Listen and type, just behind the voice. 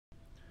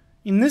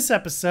In this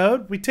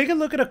episode, we take a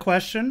look at a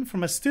question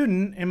from a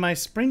student in my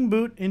Spring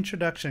Boot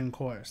Introduction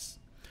course.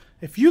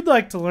 If you'd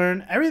like to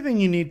learn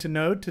everything you need to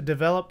know to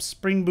develop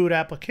Spring Boot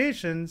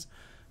applications,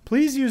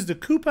 please use the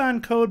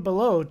coupon code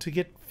below to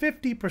get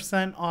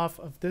 50% off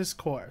of this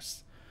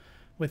course.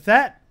 With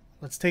that,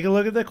 let's take a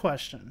look at the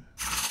question.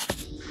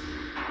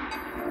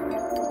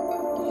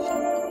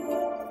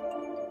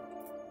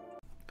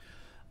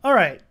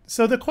 Alright,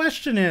 so the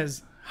question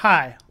is,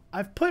 hi,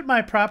 I've put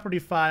my property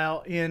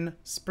file in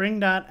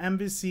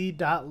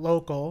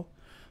spring.mvc.local,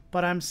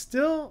 but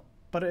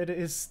it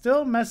is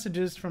still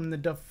messages from the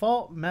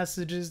default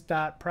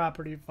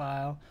messages.property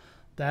file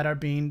that are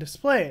being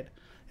displayed.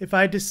 If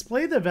I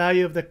display the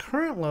value of the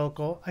current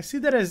local, I see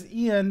that as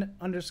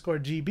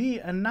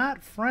en_GB and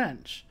not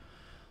French.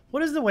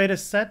 What is the way to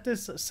set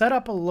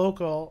up a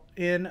local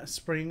in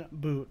Spring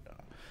Boot?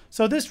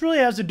 So this really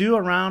has to do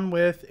around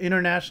with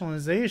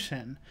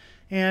internationalization.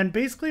 And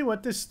basically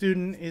what this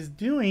student is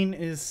doing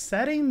is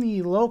setting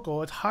the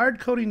local, it's hard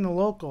coding the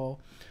local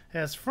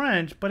as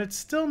French, but it's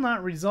still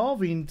not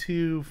resolving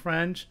to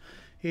French.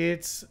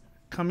 It's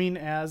coming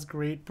as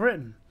Great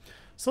Britain.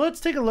 So let's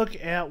take a look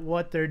at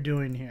what they're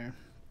doing here.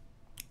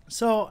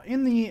 So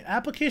in the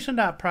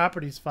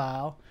application.properties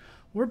file,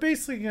 we're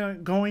basically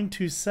going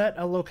to set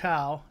a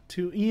locale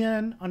to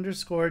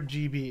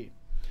en_GB.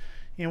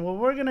 And what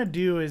we're going to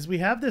do is we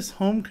have this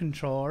home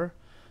controller.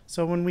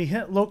 So when we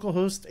hit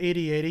localhost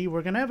 8080,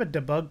 we're going to have a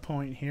debug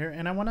point here,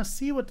 and I want to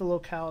see what the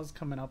locale is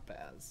coming up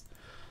as.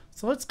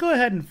 So let's go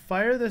ahead and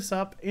fire this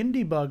up in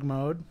debug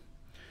mode.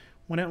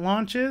 When it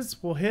launches,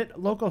 we'll hit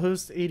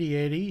localhost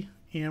 8080,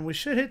 and we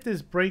should hit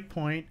this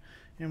breakpoint,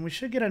 and we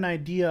should get an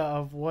idea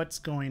of what's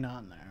going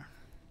on there.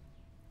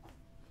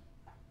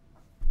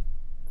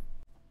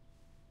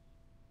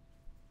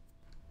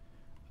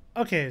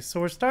 Okay,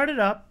 so we're started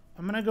up.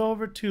 I'm going to go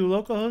over to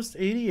localhost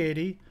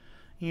 8080,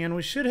 and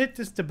we should hit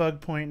this debug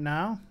point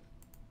now.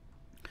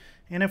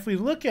 And if we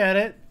look at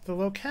it, the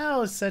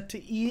locale is set to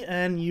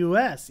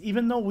ENUS,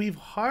 even though we've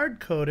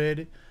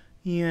hard-coded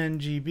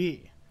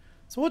ENGB.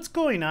 So what's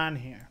going on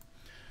here?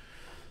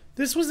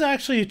 This was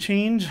actually a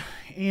change,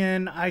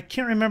 and I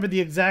can't remember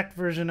the exact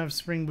version of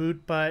Spring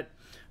Boot, but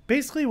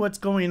basically what's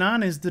going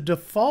on is the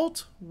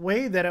default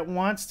way that it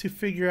wants to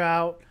figure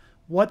out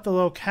what the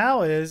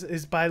locale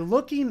is by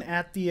looking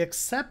at the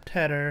accept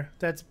header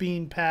that's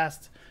being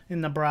passed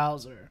in the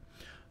browser.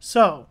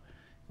 So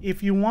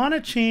if you want to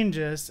change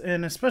this,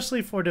 and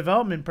especially for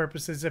development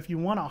purposes, if you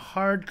want to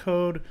hard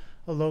code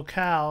a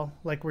locale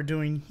like we're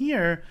doing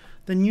here,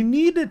 then you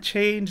need to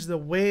change the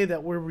way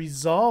that we're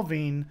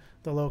resolving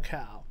the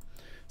locale.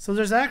 So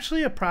there's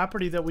actually a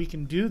property that we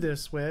can do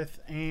this with,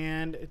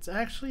 and it's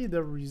actually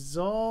the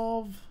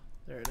resolve.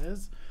 There it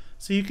is.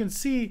 So you can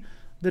see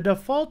the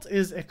default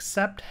is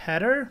accept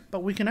header,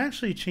 but we can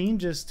actually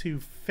change this to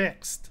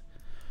fixed.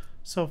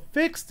 So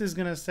fixed is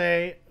going to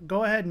say,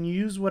 go ahead and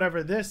use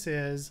whatever this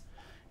is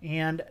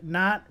and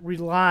not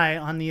rely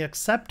on the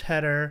accept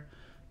header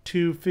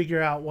to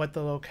figure out what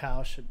the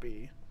locale should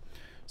be.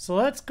 So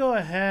let's go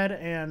ahead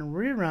and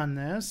rerun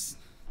this.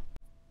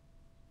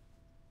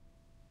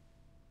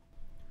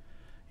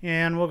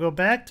 And we'll go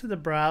back to the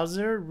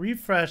browser,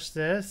 refresh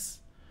this,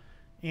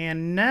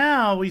 and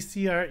now we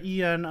see our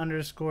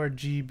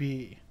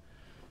en_GB.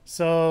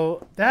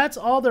 So that's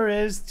all there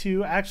is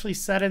to actually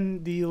set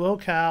in the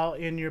locale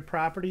in your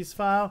properties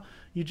file.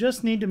 You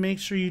just need to make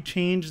sure you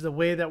change the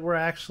way that we're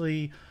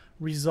actually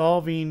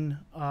resolving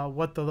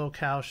what the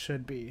locale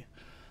should be.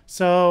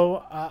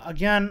 So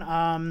again,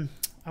 I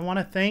want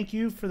to thank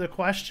you for the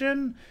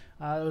question.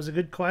 It was a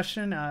good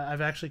question.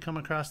 I've actually come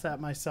across that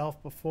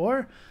myself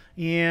before.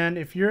 And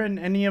if you're in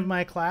any of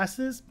my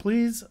classes,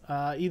 please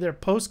either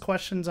post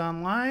questions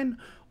online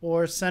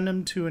or send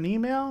them to an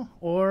email.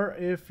 Or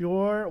if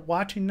you're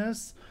watching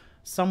this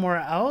somewhere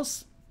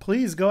else,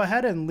 please go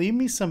ahead and leave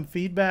me some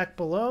feedback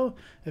below.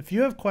 If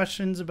you have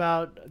questions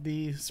about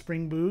the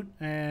Spring Boot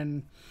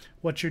and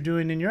what you're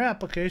doing in your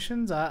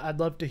applications, I'd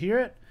love to hear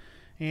it.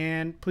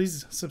 And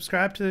please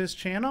subscribe to this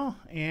channel,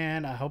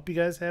 and I hope you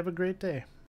guys have a great day.